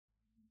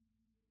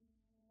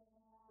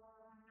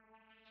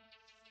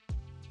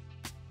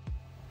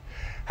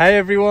Hey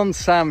everyone,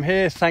 Sam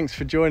here. Thanks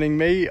for joining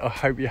me. I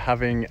hope you're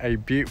having a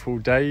beautiful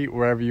day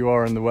wherever you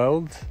are in the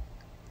world.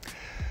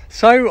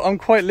 So I'm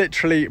quite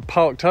literally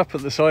parked up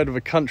at the side of a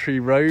country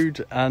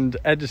road and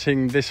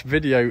editing this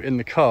video in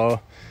the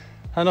car.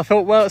 And I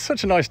thought, well, it's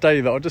such a nice day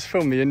that I'll just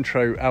film the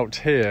intro out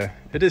here.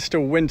 It is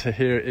still winter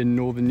here in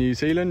northern New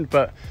Zealand,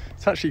 but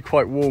it's actually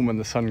quite warm when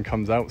the sun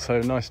comes out,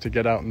 so nice to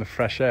get out in the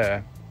fresh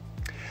air.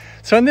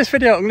 So in this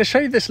video, I'm going to show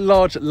you this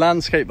large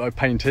landscape that I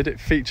painted. It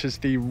features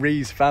the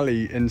Rees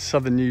Valley in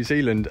southern New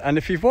Zealand. And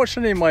if you've watched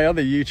any of my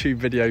other YouTube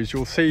videos,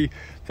 you'll see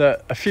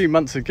that a few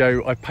months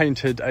ago, I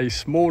painted a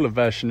smaller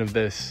version of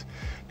this.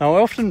 Now,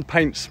 I often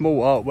paint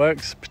small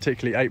artworks,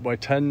 particularly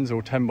 8x10s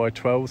or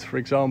 10x12s, for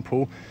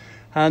example.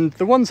 And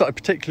the ones that I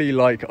particularly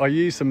like, I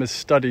use them as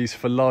studies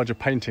for larger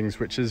paintings,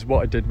 which is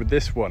what I did with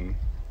this one.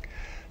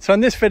 So in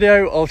this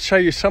video, I'll show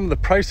you some of the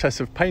process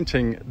of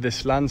painting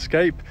this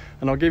landscape,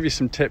 and I'll give you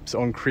some tips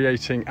on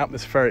creating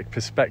atmospheric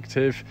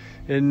perspective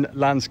in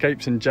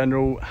landscapes in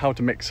general, how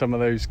to mix some of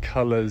those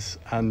colours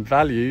and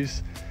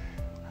values,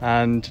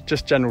 and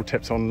just general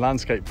tips on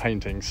landscape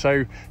painting.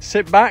 So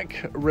sit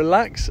back,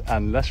 relax,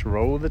 and let's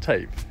roll the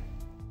tape.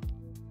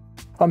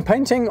 I'm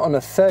painting on a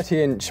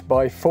 30-inch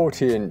by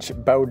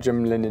 40-inch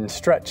Belgium linen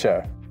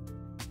stretcher.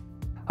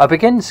 I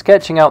begin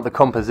sketching out the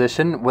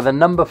composition with a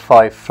number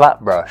 5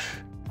 flat brush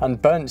and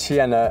burnt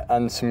sienna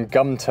and some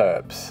gum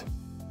terps.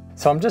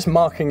 So I'm just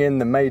marking in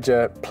the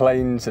major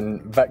planes and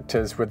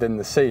vectors within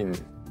the scene.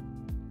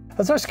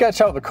 As I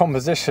sketch out the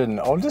composition,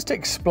 I'll just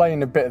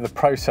explain a bit of the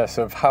process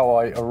of how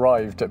I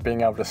arrived at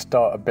being able to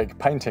start a big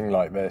painting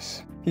like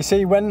this. You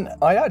see, when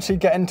I actually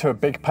get into a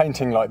big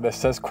painting like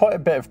this, there's quite a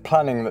bit of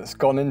planning that's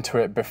gone into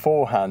it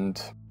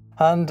beforehand.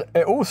 And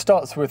it all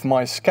starts with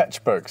my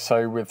sketchbook,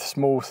 so with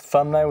small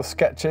thumbnail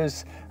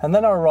sketches, and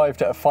then I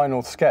arrived at a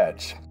final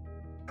sketch.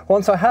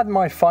 Once I had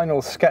my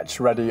final sketch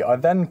ready, I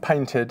then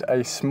painted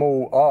a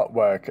small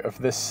artwork of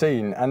this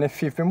scene, and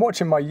if you've been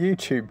watching my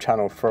YouTube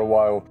channel for a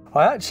while,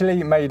 I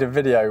actually made a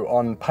video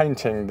on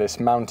painting this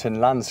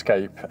mountain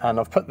landscape, and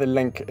I've put the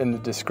link in the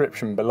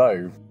description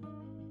below.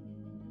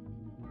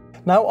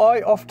 Now,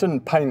 I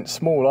often paint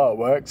small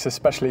artworks,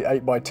 especially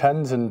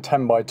 8x10s and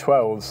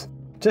 10x12s,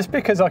 just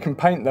because I can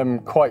paint them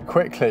quite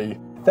quickly.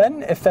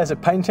 Then, if there's a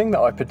painting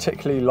that I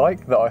particularly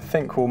like that I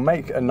think will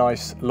make a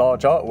nice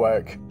large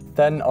artwork,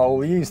 then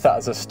I'll use that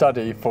as a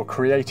study for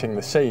creating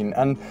the scene.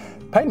 And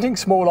painting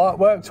small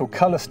artworks or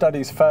colour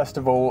studies, first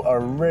of all, are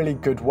a really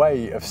good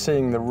way of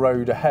seeing the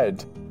road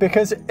ahead.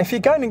 Because if you're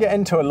going to get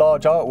into a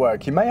large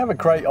artwork, you may have a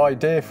great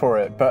idea for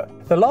it,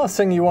 but the last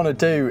thing you want to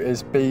do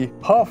is be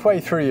halfway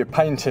through your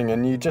painting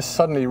and you just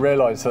suddenly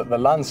realise that the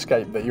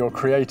landscape that you're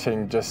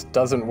creating just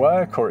doesn't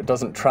work, or it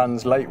doesn't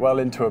translate well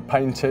into a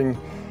painting.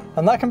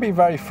 And that can be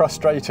very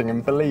frustrating,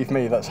 and believe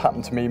me, that's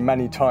happened to me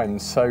many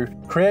times. So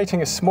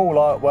creating a small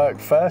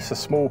artwork first, a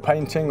small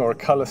painting or a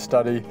colour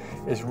study,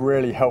 is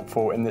really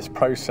helpful in this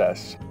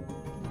process.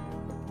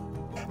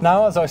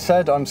 Now, as I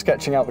said, I'm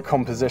sketching out the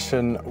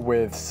composition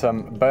with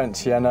some burnt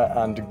sienna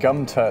and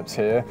gum terps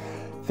here.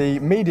 The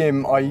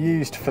medium I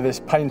used for this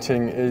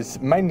painting is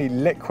mainly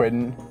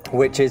liquid,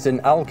 which is an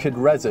alkyd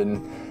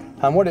resin.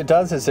 And what it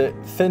does is it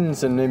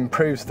thins and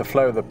improves the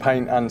flow of the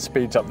paint and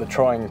speeds up the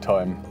drying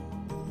time.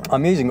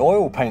 I'm using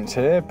oil paints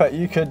here, but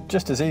you could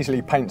just as easily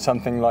paint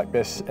something like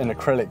this in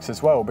acrylics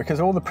as well,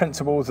 because all the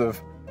principles of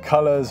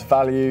colours,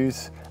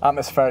 values,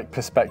 atmospheric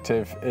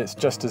perspective, it's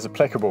just as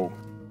applicable.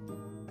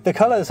 The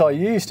colours I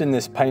used in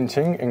this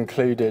painting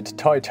included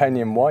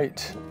titanium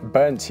white,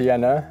 burnt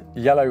sienna,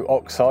 yellow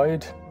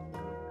oxide,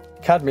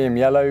 cadmium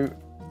yellow,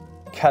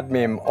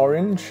 cadmium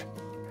orange,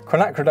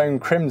 quinacridone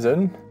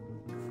crimson,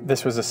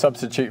 this was a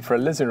substitute for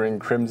alizarin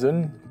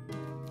crimson,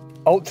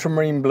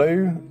 ultramarine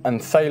blue and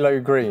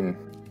phthalo green.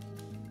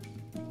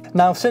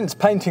 Now, since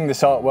painting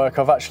this artwork,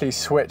 I've actually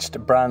switched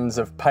brands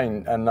of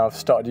paint, and I've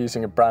started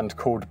using a brand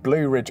called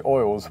Blue Ridge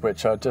Oils,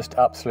 which are just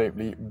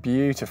absolutely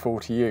beautiful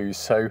to use.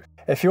 So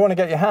if you want to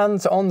get your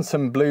hands on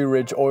some Blue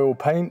Ridge oil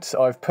paints,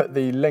 I've put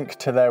the link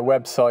to their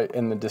website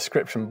in the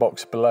description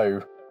box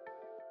below.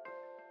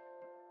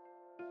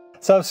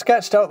 So I've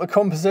sketched out the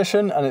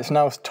composition, and it's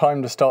now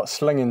time to start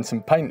slinging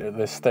some paint at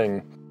this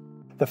thing.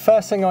 The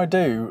first thing I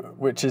do,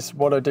 which is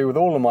what I do with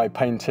all of my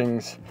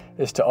paintings,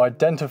 is to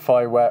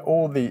identify where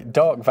all the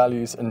dark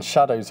values and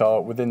shadows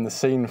are within the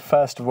scene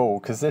first of all,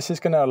 because this is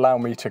going to allow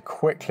me to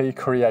quickly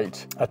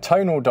create a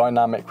tonal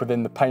dynamic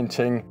within the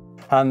painting,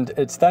 and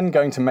it's then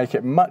going to make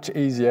it much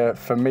easier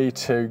for me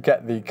to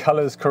get the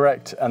colours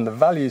correct and the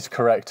values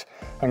correct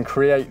and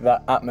create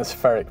that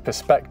atmospheric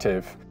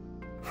perspective.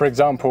 For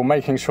example,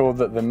 making sure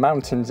that the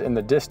mountains in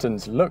the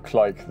distance look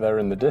like they're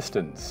in the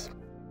distance.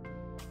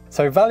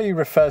 So value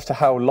refers to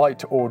how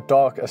light or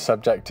dark a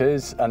subject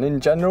is, and in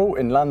general,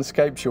 in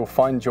landscapes, you'll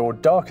find your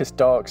darkest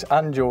darks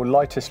and your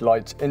lightest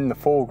lights in the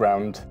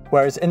foreground,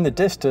 whereas in the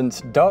distance,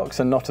 darks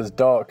are not as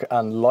dark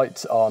and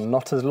lights are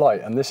not as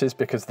light, and this is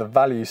because the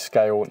value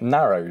scale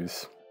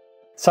narrows.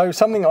 So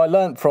something I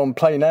learnt from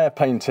plein air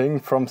painting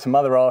from some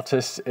other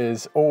artists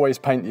is always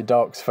paint your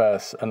darks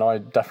first, and I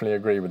definitely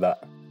agree with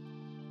that.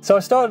 So I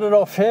started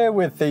off here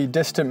with the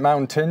distant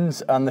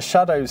mountains, and the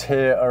shadows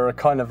here are a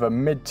kind of a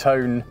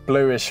mid-tone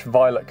bluish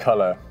violet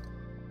colour.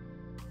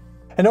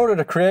 In order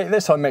to create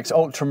this, I mix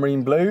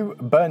ultramarine blue,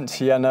 burnt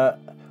sienna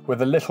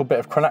with a little bit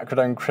of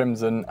quinacridone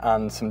crimson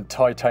and some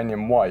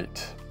titanium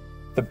white.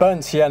 The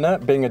burnt sienna,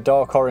 being a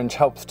dark orange,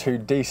 helps to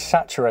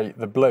desaturate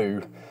the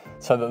blue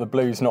so that the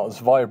blue is not as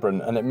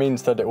vibrant, and it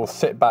means that it will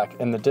sit back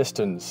in the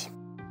distance.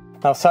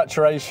 Now,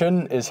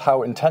 saturation is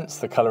how intense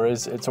the colour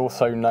is. It's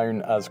also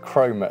known as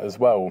chroma as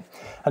well.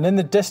 And in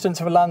the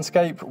distance of a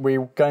landscape,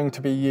 we're going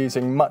to be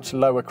using much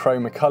lower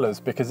chroma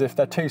colours, because if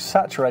they're too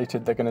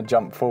saturated, they're going to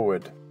jump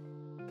forward.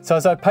 So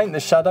as I paint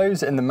the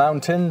shadows in the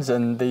mountains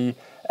and the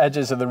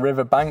edges of the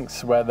river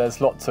banks where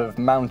there's lots of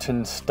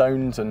mountain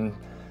stones and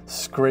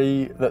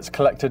scree that's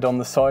collected on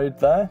the side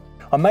there,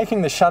 I'm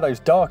making the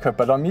shadows darker,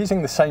 but I'm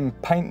using the same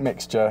paint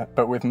mixture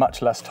but with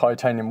much less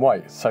titanium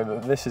white, so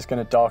that this is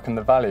going to darken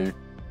the value.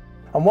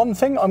 And one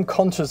thing I'm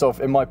conscious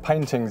of in my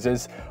paintings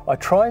is I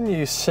try and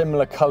use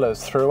similar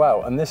colours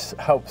throughout, and this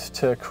helps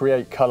to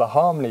create colour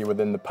harmony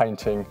within the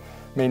painting,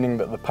 meaning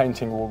that the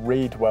painting will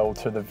read well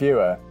to the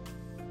viewer.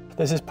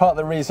 This is part of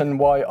the reason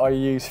why I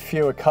use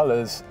fewer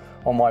colours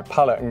on my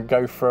palette and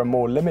go for a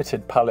more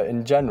limited palette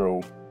in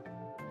general.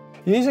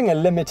 Using a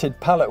limited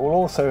palette will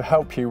also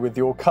help you with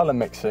your colour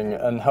mixing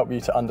and help you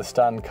to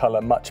understand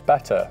colour much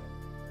better.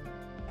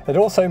 It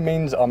also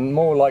means I'm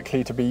more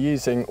likely to be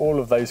using all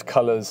of those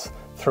colours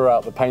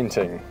throughout the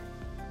painting.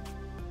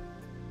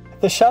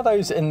 The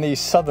shadows in these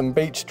southern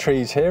beech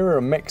trees here are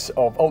a mix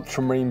of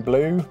ultramarine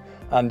blue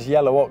and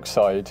yellow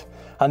oxide,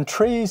 and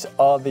trees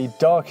are the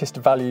darkest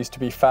values to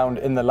be found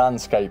in the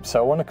landscape, so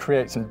I want to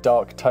create some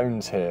dark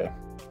tones here.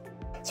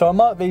 So I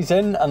mark these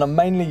in, and I'm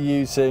mainly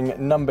using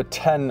number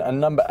 10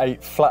 and number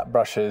 8 flat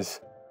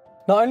brushes,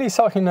 not only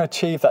so I can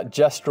achieve that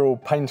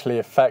gestural painterly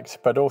effect,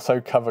 but also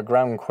cover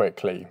ground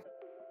quickly.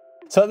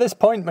 So at this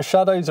point my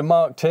shadows are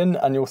marked in,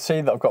 and you'll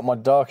see that I've got my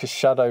darkest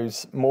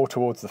shadows more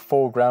towards the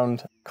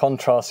foreground,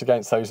 contrast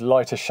against those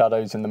lighter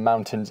shadows in the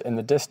mountains in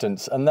the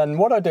distance. And then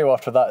what I do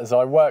after that is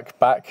I work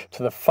back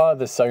to the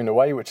farthest zone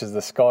away, which is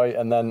the sky,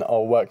 and then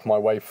I'll work my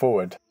way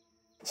forward.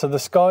 So the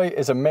sky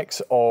is a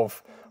mix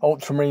of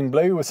ultramarine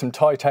blue with some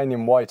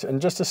titanium white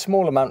and just a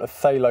small amount of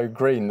phthalo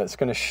green that's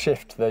going to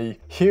shift the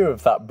hue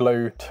of that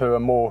blue to a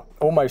more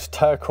almost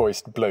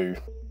turquoise blue.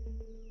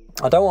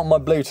 I don't want my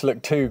blue to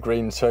look too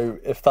green, so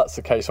if that's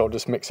the case, I'll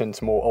just mix in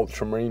some more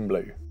ultramarine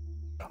blue.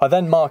 I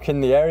then mark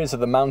in the areas of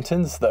the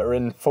mountains that are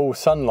in full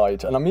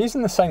sunlight, and I'm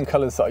using the same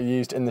colours that I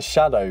used in the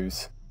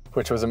shadows,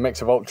 which was a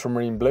mix of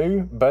ultramarine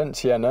blue, burnt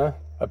sienna,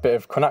 a bit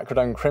of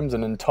quinacridone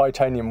crimson and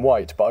titanium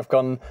white, but I've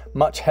gone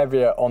much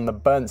heavier on the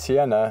burnt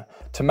sienna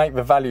to make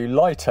the value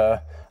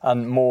lighter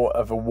and more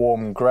of a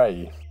warm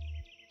grey.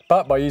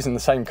 But by using the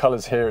same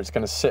colours here, it's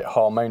going to sit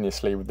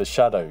harmoniously with the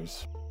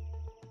shadows.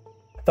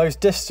 Those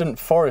distant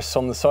forests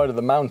on the side of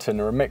the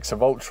mountain are a mix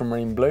of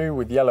ultramarine blue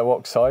with yellow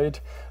oxide,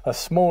 a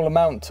small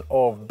amount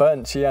of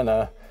burnt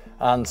sienna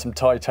and some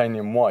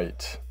titanium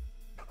white.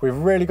 We've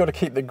really got to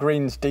keep the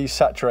greens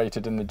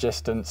desaturated in the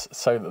distance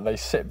so that they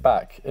sit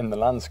back in the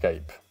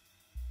landscape.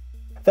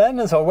 Then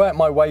as I work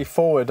my way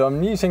forward,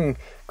 I'm using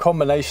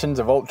combinations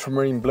of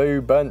ultramarine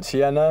blue, burnt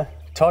sienna,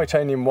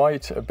 titanium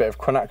white, a bit of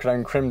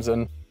quinacridone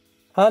crimson,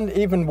 and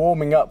even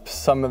warming up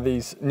some of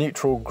these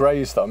neutral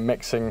greys that I'm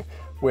mixing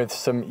with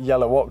some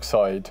yellow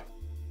oxide.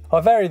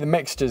 I vary the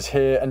mixtures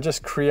here and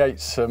just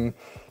create some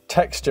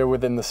texture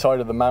within the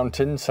side of the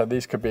mountain, so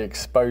these could be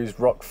exposed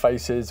rock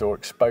faces or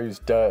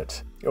exposed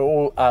dirt. It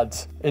all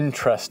adds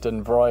interest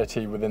and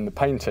variety within the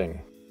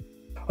painting.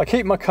 I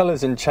keep my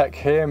colours in check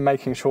here,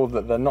 making sure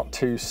that they're not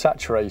too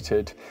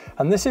saturated,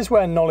 and this is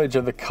where knowledge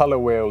of the colour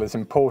wheel is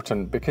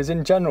important, because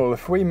in general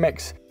if we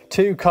mix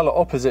two colour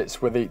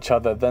opposites with each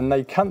other, then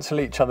they cancel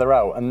each other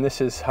out, and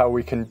this is how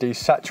we can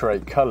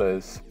desaturate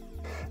colours.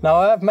 Now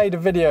I have made a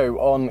video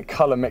on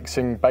colour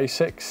mixing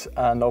basics,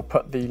 and I'll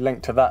put the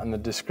link to that in the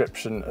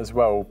description as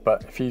well,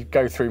 but if you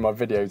go through my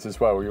videos as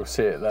well, you'll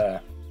see it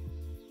there.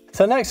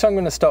 So next I'm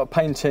going to start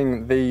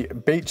painting the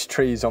beech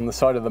trees on the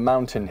side of the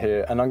mountain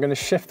here, and I'm going to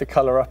shift the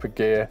colour up a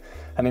gear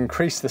and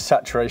increase the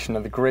saturation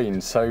of the green.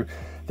 So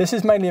this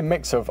is mainly a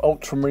mix of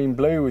ultramarine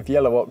blue with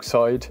yellow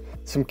oxide,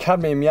 some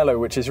cadmium yellow,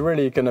 which is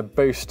really going to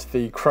boost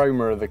the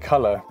chroma of the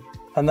colour.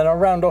 And then I'll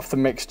round off the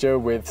mixture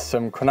with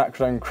some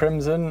quinacridone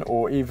crimson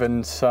or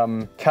even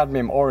some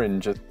cadmium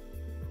orange.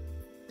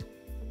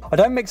 I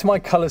don't mix my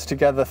colours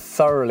together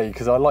thoroughly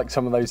because I like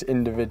some of those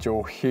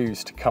individual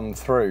hues to come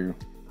through,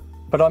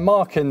 but I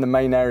mark in the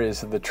main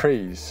areas of the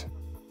trees.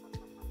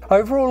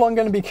 Overall, I'm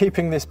going to be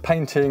keeping this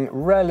painting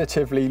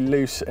relatively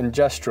loose and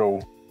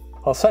gestural.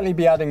 I'll certainly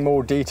be adding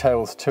more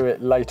details to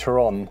it later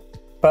on,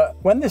 but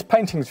when this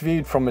painting's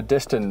viewed from a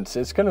distance,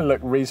 it's going to look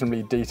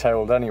reasonably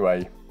detailed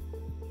anyway.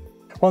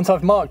 Once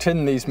I've marked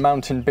in these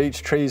mountain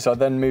beech trees, I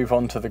then move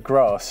on to the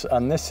grass,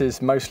 and this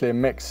is mostly a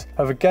mix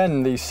of,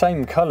 again, these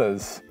same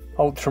colours.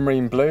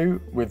 Ultramarine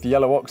blue with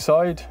yellow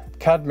oxide,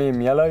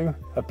 cadmium yellow,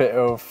 a bit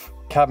of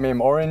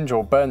cadmium orange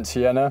or burnt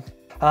sienna,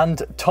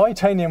 and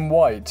titanium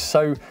white.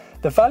 So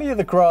The value of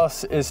the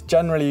grass is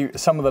generally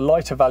some of the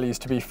lighter values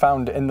to be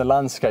found in the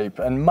landscape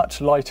and much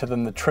lighter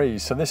than the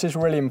trees. So this is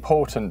really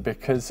important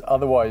because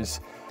otherwise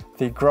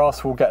the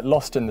grass will get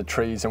lost in the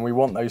trees and we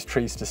want those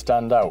trees to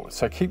stand out.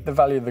 So keep the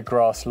value of the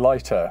grass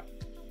lighter.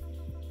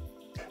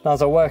 Now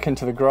as I work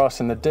into the grass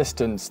in the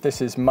distance,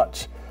 this is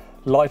much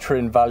lighter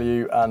in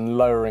value and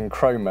lower in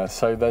chroma.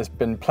 So there's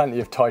been plenty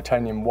of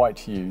titanium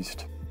white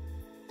used.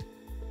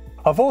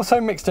 I've also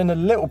mixed in a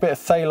little bit of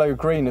phthalo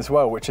green as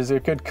well, which is a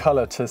good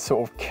colour to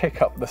sort of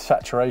kick up the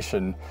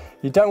saturation.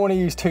 You don't want to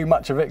use too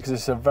much of it because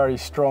it's a very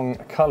strong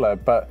colour,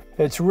 but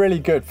it's really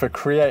good for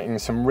creating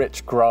some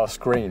rich grass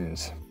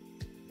greens.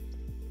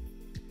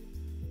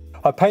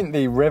 I paint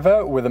the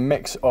river with a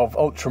mix of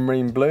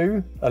ultramarine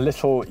blue, a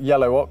little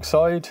yellow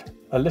oxide,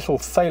 a little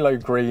phthalo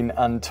green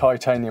and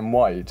titanium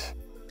white.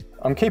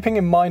 I'm keeping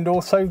in mind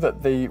also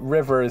that the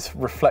river is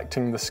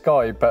reflecting the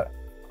sky, but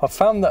I've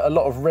found that a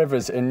lot of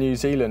rivers in New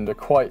Zealand are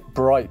quite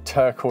bright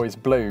turquoise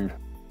blue.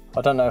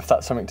 I don't know if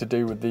that's something to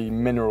do with the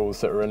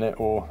minerals that are in it,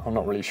 or I'm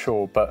not really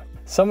sure, but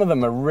some of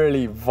them are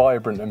really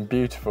vibrant and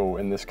beautiful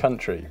in this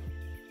country.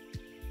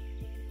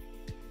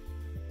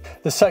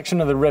 The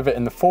section of the river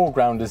in the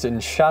foreground is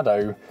in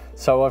shadow,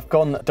 so I've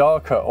gone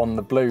darker on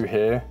the blue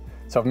here.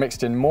 So I've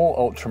mixed in more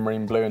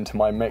ultramarine blue into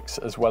my mix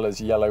as well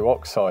as yellow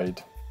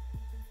oxide.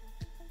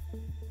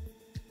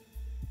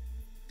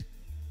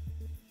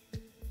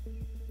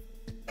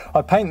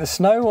 I paint the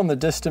snow on the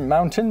distant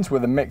mountains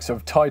with a mix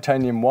of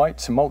titanium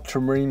white, some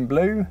ultramarine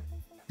blue,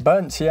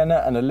 burnt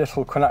sienna and a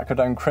little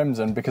quinacridone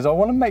crimson because I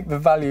want to make the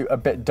value a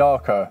bit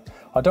darker.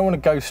 I don't want to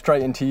go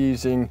straight into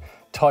using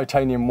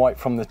titanium white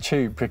from the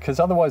tube because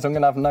otherwise I'm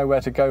going to have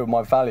nowhere to go with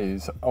my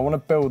values. I want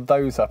to build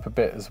those up a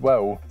bit as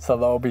well so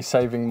that I'll be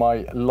saving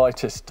my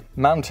lightest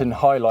mountain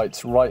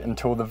highlights right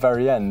until the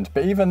very end.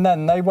 But even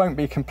then they won't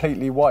be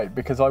completely white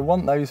because I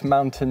want those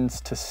mountains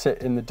to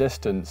sit in the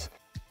distance.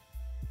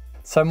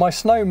 So my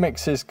snow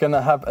mix is going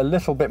to have a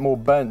little bit more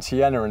burnt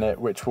sienna in it,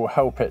 which will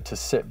help it to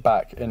sit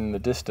back in the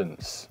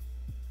distance.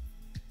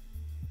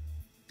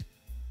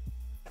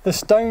 The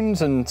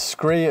stones and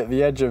scree at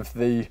the edge of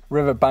the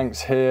river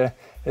banks here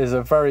is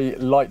a very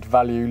light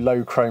value,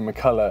 low chroma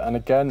colour, and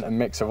again a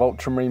mix of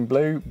ultramarine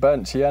blue,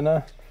 burnt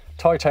sienna,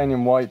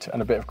 titanium white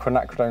and a bit of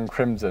quinacridone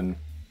crimson.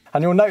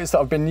 And you'll notice that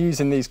I've been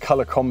using these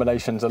colour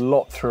combinations a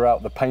lot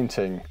throughout the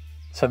painting.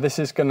 So this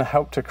is going to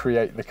help to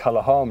create the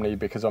colour harmony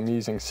because I'm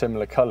using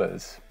similar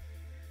colours.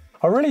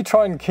 I really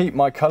try and keep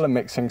my colour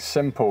mixing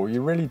simple.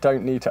 You really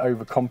don't need to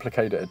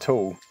overcomplicate it at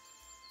all.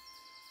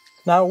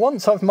 Now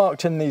once I've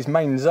marked in these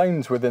main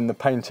zones within the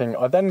painting,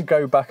 I then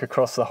go back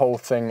across the whole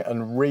thing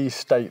and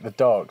restate the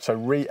dark, so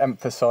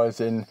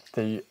re-emphasising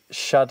the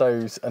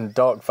shadows and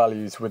dark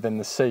values within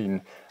the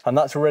scene, and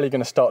that's really going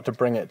to start to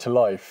bring it to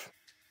life.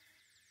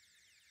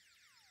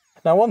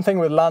 Now one thing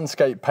with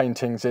landscape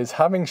paintings is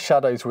having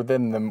shadows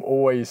within them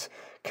always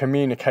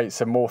communicates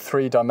a more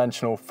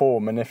three-dimensional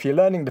form, and if you're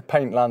learning to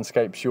paint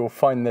landscapes you'll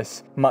find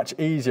this much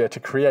easier to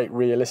create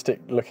realistic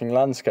looking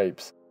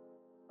landscapes.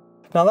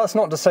 Now that's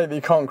not to say that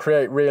you can't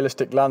create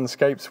realistic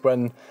landscapes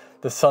when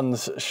the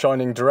sun's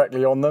shining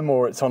directly on them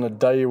or it's on a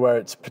day where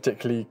it's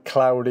particularly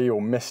cloudy or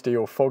misty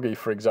or foggy,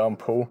 for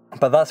example,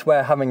 but that's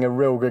where having a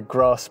real good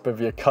grasp of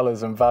your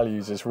colours and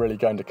values is really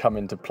going to come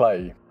into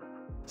play.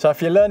 So if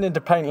you're learning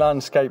to paint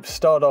landscapes,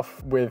 start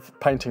off with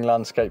painting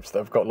landscapes that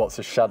have got lots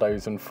of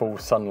shadows and full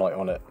sunlight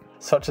on it,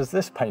 such as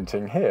this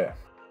painting here.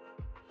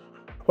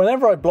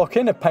 Whenever I block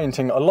in a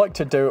painting, I like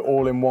to do it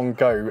all in one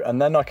go, and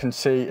then I can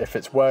see if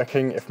it's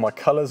working, if my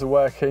colours are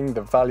working,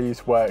 the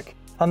values work,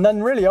 and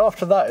then really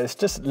after that it's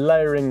just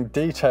layering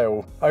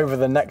detail over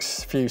the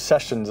next few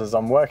sessions as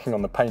I'm working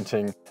on the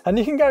painting, and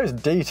you can go as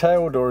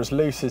detailed or as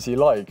loose as you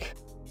like.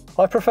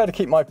 I prefer to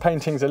keep my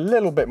paintings a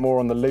little bit more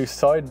on the loose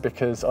side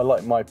because I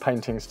like my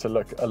paintings to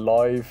look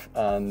alive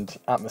and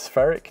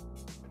atmospheric,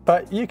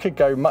 but you could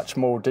go much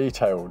more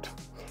detailed.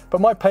 But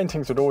my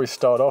paintings would always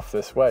start off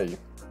this way.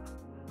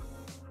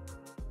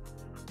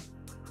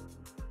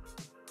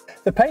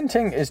 The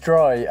painting is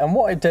dry, and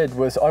what I did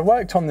was I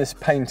worked on this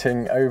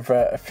painting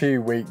over a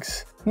few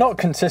weeks, not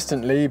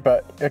consistently,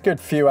 but a good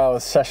few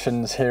hours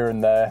sessions here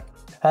and there.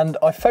 And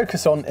I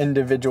focus on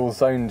individual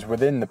zones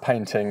within the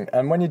painting,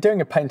 and when you're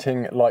doing a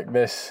painting like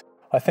this,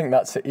 I think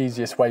that's the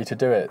easiest way to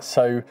do it.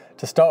 So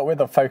to start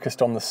with, I've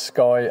focused on the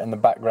sky and the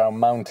background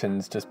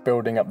mountains, just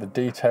building up the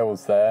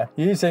details there.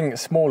 Using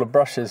smaller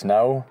brushes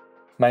now,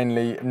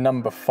 mainly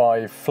number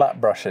 5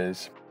 flat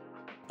brushes.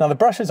 Now the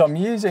brushes I'm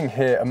using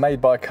here are made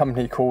by a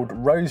company called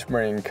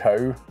Rosemary &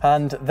 Co,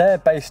 and they're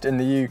based in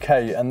the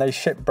UK and they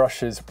ship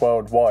brushes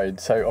worldwide,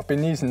 so I've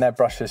been using their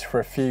brushes for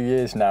a few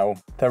years now.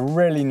 They're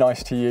really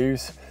nice to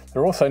use,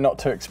 they're also not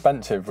too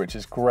expensive, which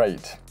is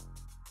great.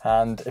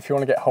 And if you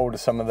want to get hold of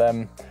some of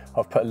them,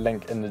 I've put a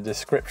link in the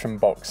description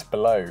box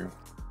below.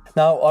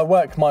 Now I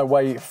work my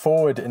way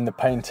forward in the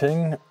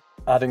painting,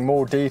 adding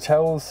more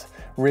details,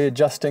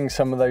 readjusting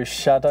some of those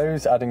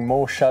shadows, adding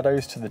more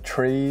shadows to the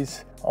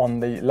trees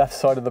on the left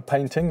side of the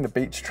painting, the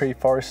beech tree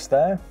forest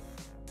there.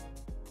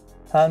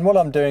 And what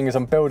I'm doing is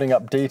I'm building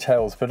up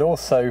details, but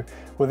also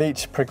with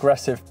each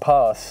progressive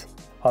pass,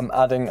 I'm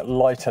adding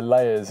lighter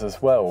layers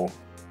as well.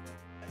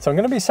 So I'm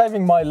going to be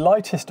saving my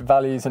lightest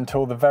values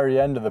until the very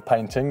end of the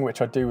painting,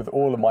 which I do with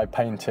all of my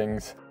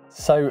paintings.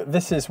 So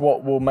this is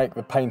what will make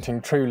the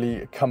painting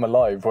truly come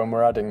alive when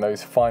we're adding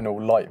those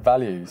final light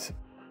values.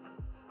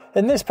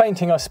 In this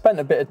painting I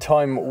spent a bit of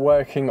time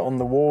working on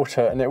the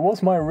water, and it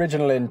was my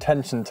original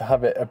intention to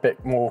have it a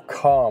bit more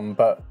calm,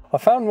 but I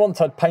found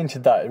once I'd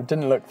painted that it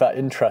didn't look that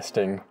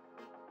interesting.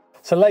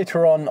 So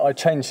later on I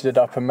changed it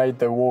up and made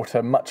the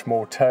water much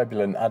more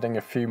turbulent, adding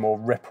a few more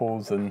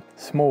ripples and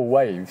small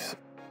waves.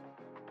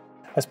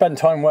 I spent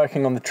time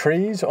working on the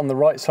trees on the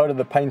right side of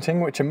the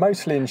painting, which are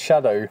mostly in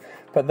shadow,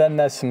 but then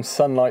there's some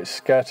sunlight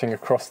skirting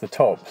across the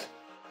tops.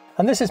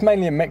 And this is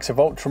mainly a mix of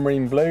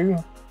ultramarine blue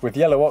with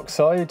yellow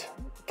oxide,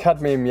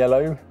 cadmium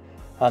yellow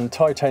and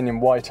titanium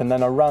white, and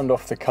then I round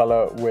off the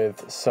colour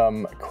with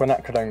some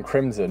quinacridone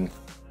crimson.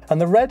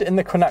 And the red in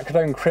the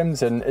quinacridone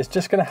crimson is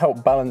just going to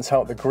help balance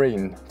out the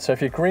green. So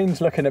if your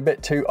green's looking a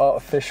bit too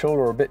artificial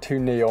or a bit too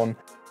neon,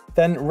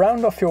 then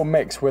round off your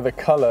mix with a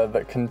colour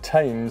that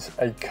contains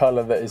a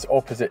colour that is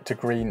opposite to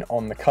green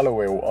on the colour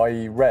wheel,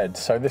 i.e. red.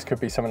 So this could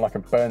be something like a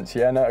burnt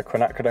sienna, a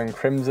quinacridone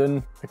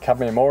crimson, a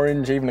cadmium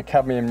orange, even a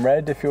cadmium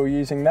red if you're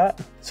using that.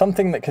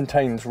 Something that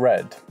contains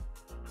red.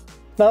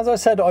 Now, as I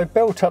said, I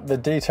built up the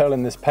detail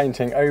in this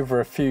painting over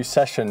a few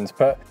sessions,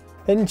 but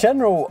in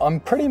general I'm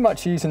pretty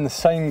much using the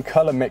same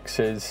colour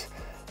mixes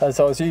as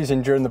I was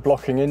using during the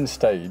blocking in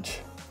stage.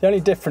 The only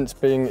difference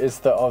being is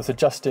that I was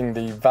adjusting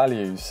the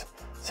values.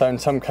 So in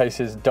some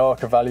cases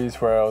darker values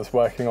where I was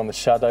working on the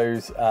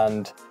shadows,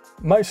 and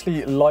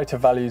mostly lighter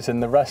values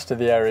in the rest of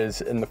the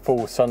areas in the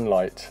full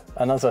sunlight.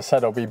 And as I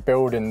said, I'll be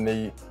building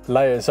the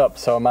layers up,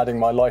 so I'm adding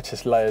my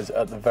lightest layers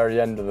at the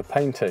very end of the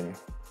painting.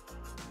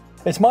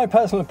 It's my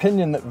personal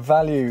opinion that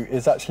value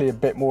is actually a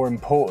bit more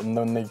important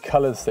than the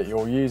colours that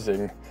you're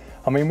using.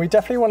 I mean, we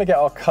definitely want to get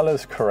our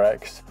colours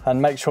correct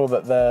and make sure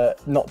that they're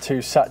not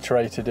too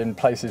saturated in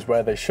places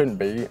where they shouldn't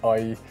be,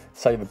 i.e.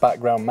 say the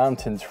background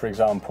mountains for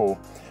example.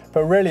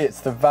 But really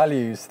it's the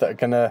values that are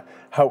going to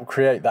help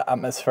create that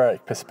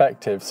atmospheric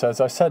perspective. So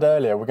as I said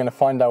earlier, we're going to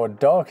find our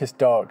darkest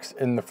darks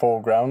in the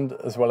foreground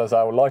as well as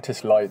our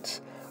lightest lights.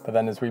 But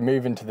then as we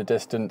move into the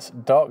distance,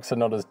 darks are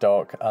not as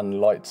dark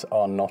and lights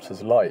are not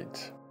as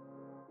light.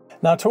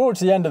 Now towards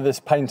the end of this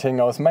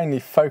painting I was mainly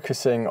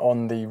focusing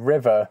on the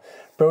river,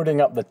 building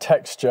up the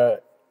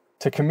texture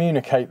to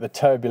communicate the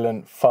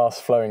turbulent,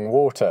 fast-flowing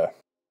water.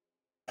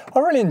 I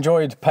really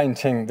enjoyed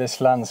painting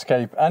this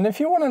landscape, and if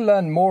you want to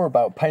learn more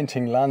about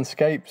painting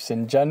landscapes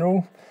in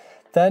general,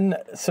 then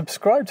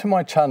subscribe to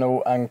my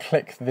channel and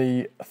click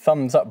the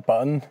thumbs up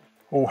button.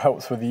 All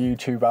helps with the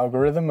YouTube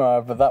algorithm,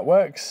 however that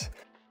works.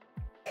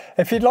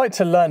 If you'd like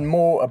to learn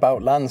more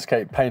about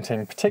landscape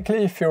painting,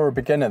 particularly if you're a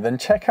beginner, then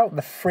check out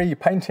the free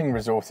painting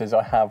resources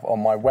I have on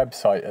my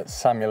website at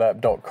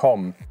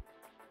samuelearp.com.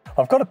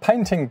 I've got a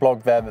painting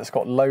blog there that's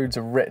got loads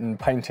of written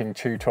painting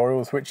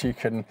tutorials which you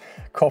can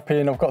copy,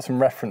 and I've got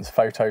some reference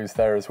photos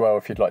there as well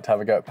if you'd like to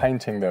have a go at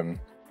painting them.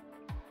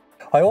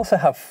 I also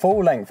have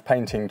full-length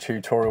painting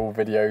tutorial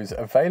videos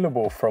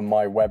available from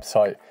my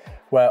website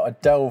where I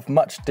delve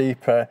much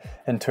deeper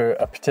into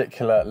a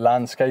particular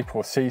landscape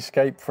or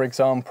seascape, for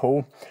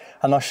example,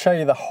 and I'll show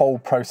you the whole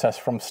process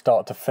from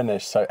start to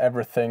finish. So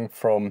everything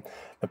from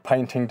the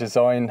painting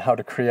design, how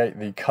to create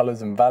the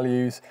colours and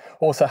values,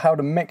 also how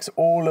to mix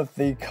all of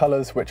the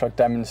colours which I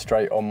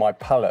demonstrate on my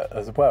palette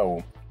as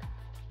well.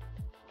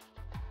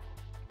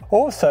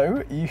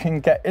 Also, you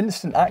can get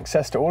instant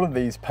access to all of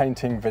these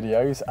painting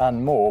videos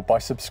and more by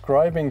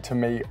subscribing to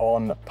me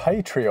on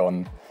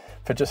Patreon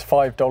for just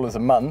 $5 a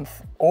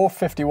month or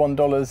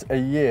 $51 a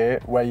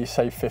year where you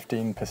save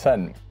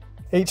 15%.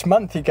 Each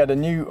month you get a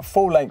new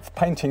full-length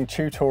painting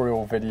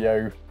tutorial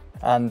video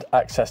and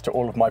access to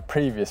all of my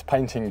previous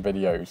painting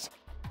videos.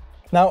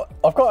 Now,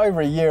 I've got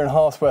over a year and a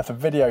half's worth of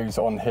videos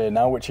on here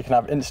now which you can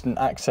have instant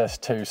access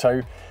to,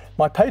 so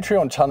my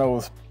Patreon channel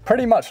is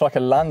pretty much like a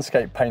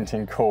landscape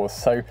painting course,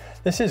 so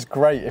this is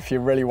great if you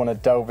really want to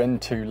delve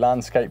into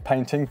landscape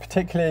painting,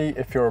 particularly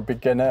if you're a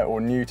beginner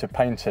or new to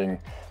painting.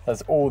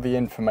 There's all the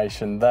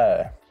information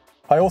there.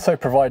 I also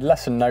provide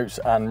lesson notes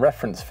and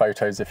reference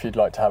photos if you'd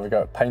like to have a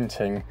go at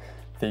painting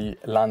the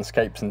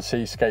landscapes and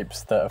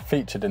seascapes that are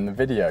featured in the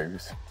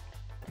videos.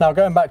 Now,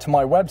 going back to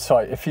my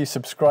website, if you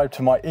subscribe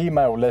to my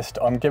email list,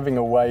 I'm giving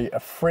away a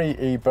free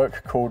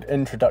ebook called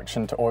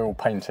Introduction to Oil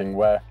Painting,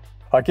 where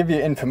I give you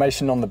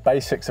information on the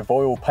basics of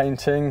oil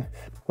painting,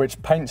 which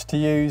paints to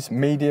use,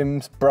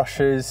 mediums,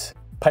 brushes,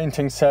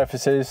 painting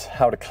surfaces,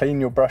 how to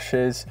clean your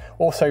brushes,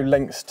 also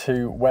links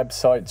to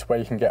websites where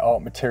you can get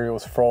art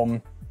materials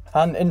from,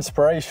 and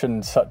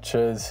inspiration such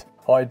as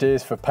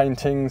ideas for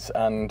paintings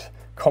and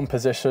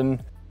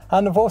composition.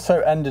 And I've also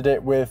ended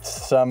it with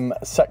some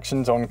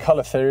sections on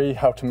colour theory,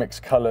 how to mix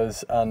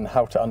colours and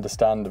how to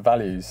understand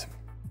values.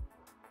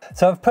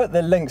 So I've put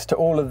the links to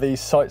all of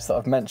these sites that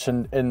I've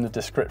mentioned in the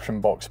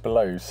description box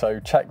below, so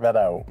check that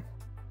out.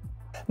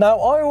 Now,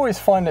 I always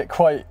find it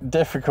quite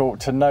difficult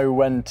to know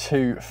when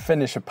to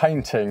finish a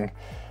painting,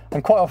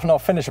 and quite often I'll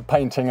finish a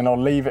painting and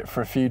I'll leave it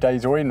for a few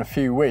days or even a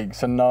few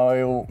weeks, and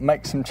I'll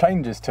make some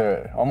changes to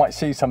it. I might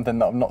see something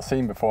that I've not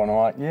seen before and I'm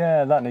like,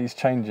 yeah, that needs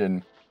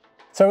changing.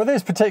 So with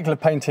this particular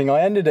painting,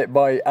 I ended it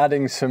by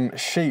adding some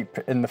sheep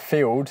in the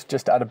field,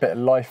 just to add a bit of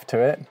life to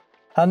it.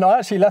 And I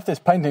actually left this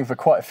painting for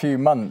quite a few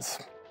months.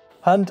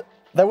 And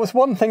there was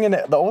one thing in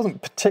it that I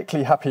wasn't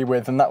particularly happy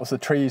with, and that was the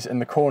trees in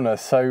the corner.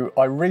 So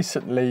I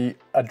recently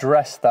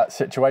addressed that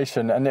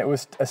situation, and it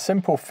was a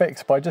simple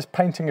fix by just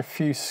painting a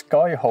few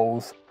sky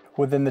holes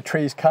within the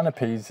trees'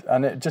 canopies,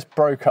 and it just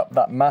broke up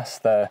that mass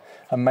there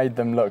and made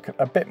them look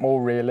a bit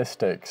more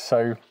realistic.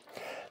 So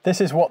this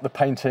is what the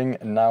painting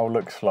now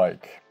looks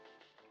like.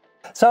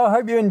 So I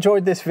hope you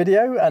enjoyed this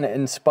video and it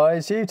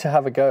inspires you to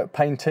have a go at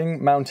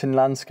painting mountain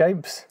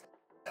landscapes.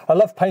 I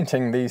love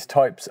painting these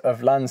types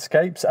of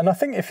landscapes, and I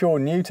think if you're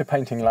new to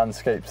painting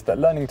landscapes, that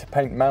learning to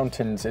paint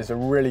mountains is a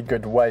really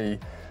good way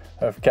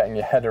of getting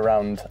your head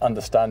around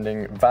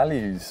understanding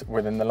values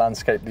within the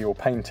landscape that you're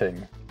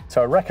painting.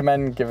 So I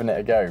recommend giving it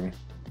a go.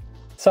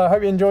 So I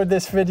hope you enjoyed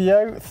this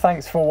video.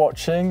 Thanks for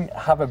watching.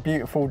 Have a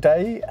beautiful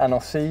day, and I'll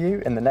see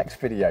you in the next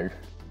video.